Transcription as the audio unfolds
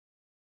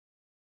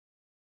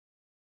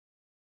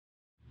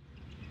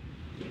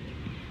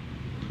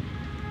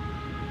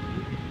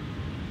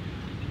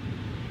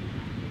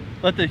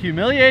Let the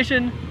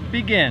humiliation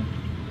begin.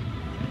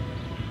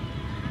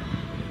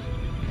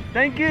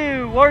 Thank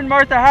you, Warden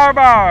Martha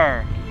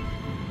Harbar.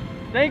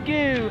 Thank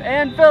you,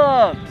 Ann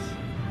Phillips.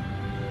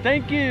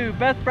 Thank you,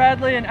 Beth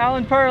Bradley and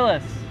Alan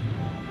Perlis.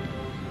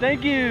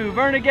 Thank you,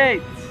 Verna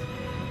Gates.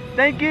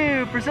 Thank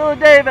you, Priscilla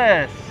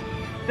Davis.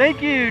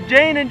 Thank you,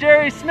 Jane and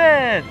Jerry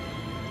Smith.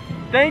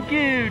 Thank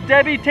you,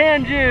 Debbie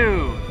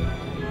Tanju.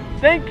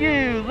 Thank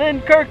you,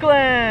 Lynn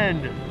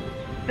Kirkland.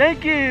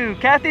 Thank you,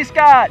 Kathy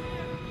Scott.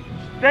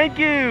 Thank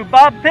you,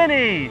 Bob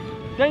Penny.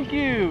 Thank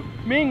you,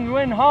 Ming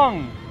Nguyen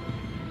Hong.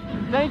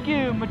 Thank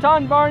you,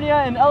 Matan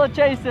Barnia and Ella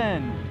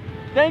Chasen.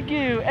 Thank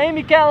you,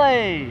 Amy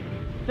Kelly.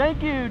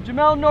 Thank you,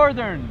 Jamel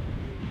Northern.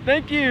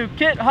 Thank you,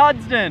 Kit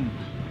Hodgson.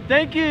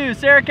 Thank you,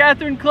 Sarah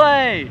Catherine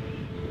Clay.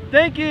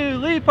 Thank you,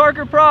 Lee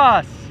Parker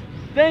Pross.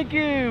 Thank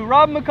you,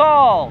 Rob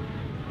McCall.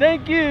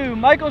 Thank you,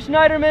 Michael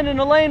Schneiderman and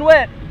Elaine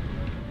Witt.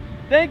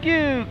 Thank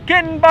you,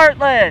 Kitten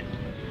Bartlett.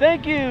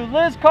 Thank you,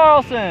 Liz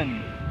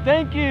Carlson.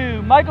 Thank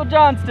you, Michael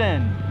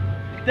Johnston.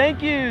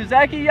 Thank you,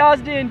 Zachy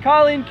Yazdi and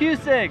Colleen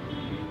Cusick.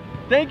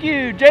 Thank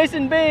you,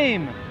 Jason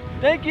Beam.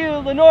 Thank you,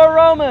 Lenore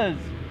Romas.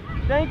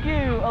 Thank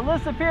you,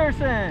 Alyssa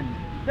Pearson.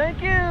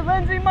 Thank you,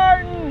 Lindsay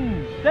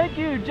Martin. Thank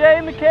you, Jay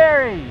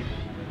McCary.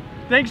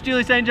 Thanks,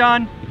 Julie St.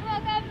 John. You're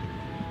welcome.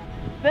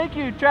 Thank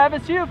you,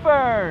 Travis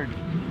Huford.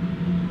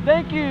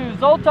 Thank you,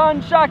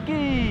 Zoltan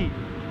Shaki.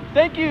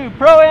 Thank you,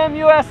 Pro-Am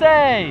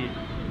USA.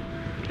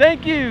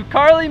 Thank you,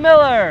 Carly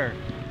Miller.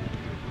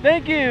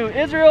 Thank you,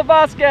 Israel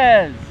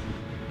Vasquez.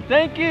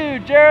 Thank you,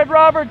 Jared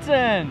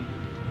Robertson.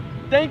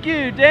 Thank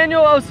you,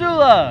 Daniel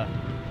Osula.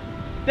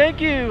 Thank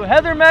you,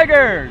 Heather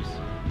Meggers.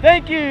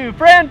 Thank you,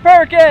 Fran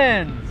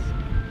Perkins.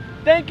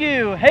 Thank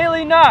you,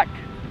 Haley Knock.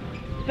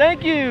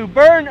 Thank you,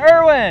 Bern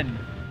Irwin.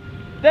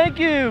 Thank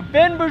you,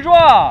 Ben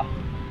Bourgeois.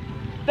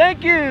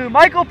 Thank you,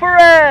 Michael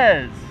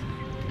Perez.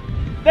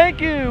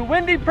 Thank you,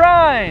 Wendy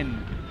Prine.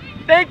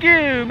 Thank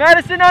you,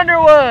 Madison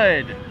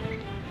Underwood.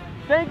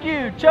 Thank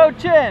you, Cho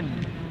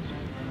Chin.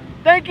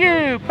 Thank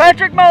you,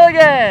 Patrick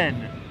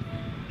Mulligan.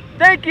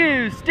 Thank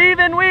you,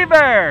 Stephen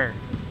Weaver.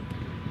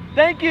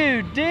 Thank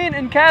you, Dean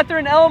and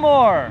Catherine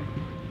Elmore.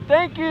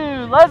 Thank you,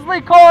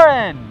 Leslie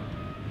Corin.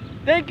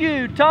 Thank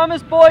you,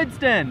 Thomas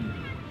Boydston.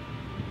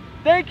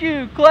 Thank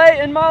you, Clay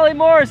and Molly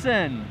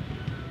Morrison.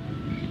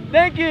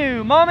 Thank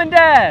you, Mom and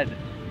Dad.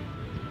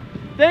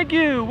 Thank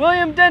you,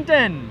 William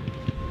Denton.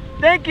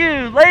 Thank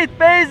you, Laith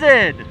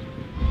Bazid.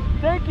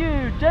 Thank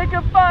you,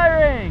 Jacob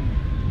Firing.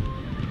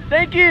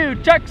 Thank you,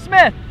 Chuck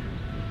Smith.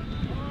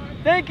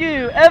 Thank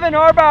you, Evan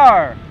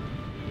Harbar.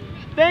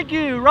 Thank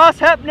you, Ross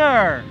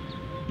Hepner.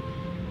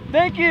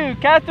 Thank you,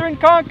 Catherine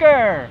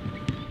Conker.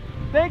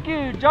 Thank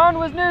you, John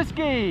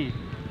Wisniewski.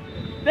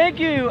 Thank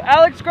you,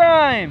 Alex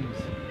Grimes.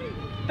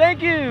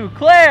 Thank you,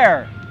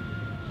 Claire.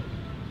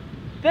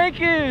 Thank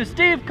you,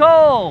 Steve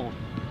Cole.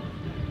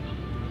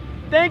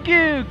 Thank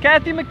you,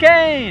 Kathy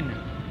McCain.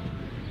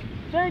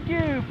 Thank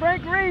you,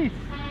 Frank Reese.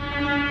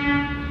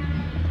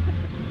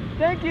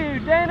 Thank you,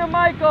 Dana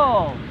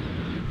Michael.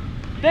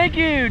 Thank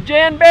you,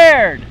 Jan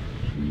Baird.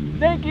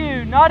 Thank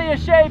you, Nadia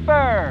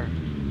Schaefer.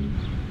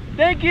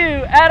 Thank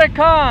you, Ada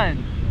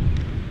Khan.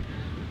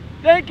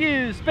 Thank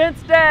you,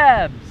 Spence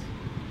Dabbs.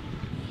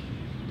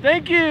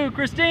 Thank you,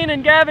 Christine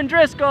and Gavin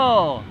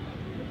Driscoll.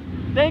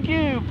 Thank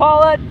you,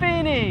 Paulette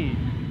Feeney.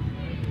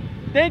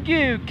 Thank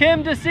you,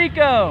 Kim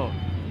DeSico.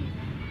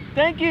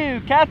 Thank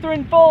you,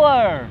 Catherine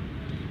Fuller.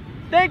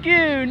 Thank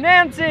you,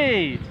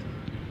 Nancy.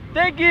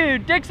 Thank you,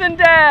 Dixon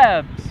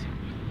Dabbs.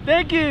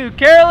 Thank you,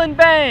 Carolyn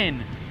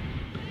Bain.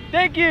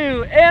 Thank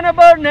you, Anna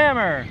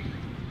Bodenhammer.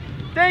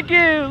 Thank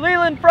you,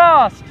 Leland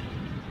Frost.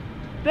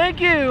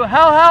 Thank you,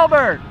 Hal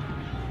Halbert.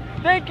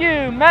 Thank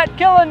you, Matt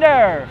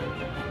Killender.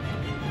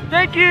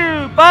 Thank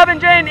you, Bob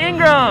and Jane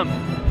Ingram.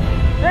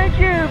 Thank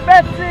you,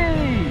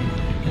 Betsy.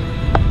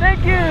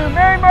 Thank you,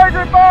 Mary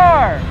Margaret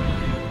Barr.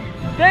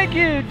 Thank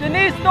you,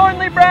 Denise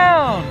Thornley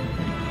Brown.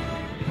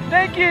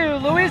 Thank you,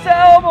 Louisa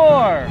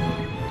Elmore.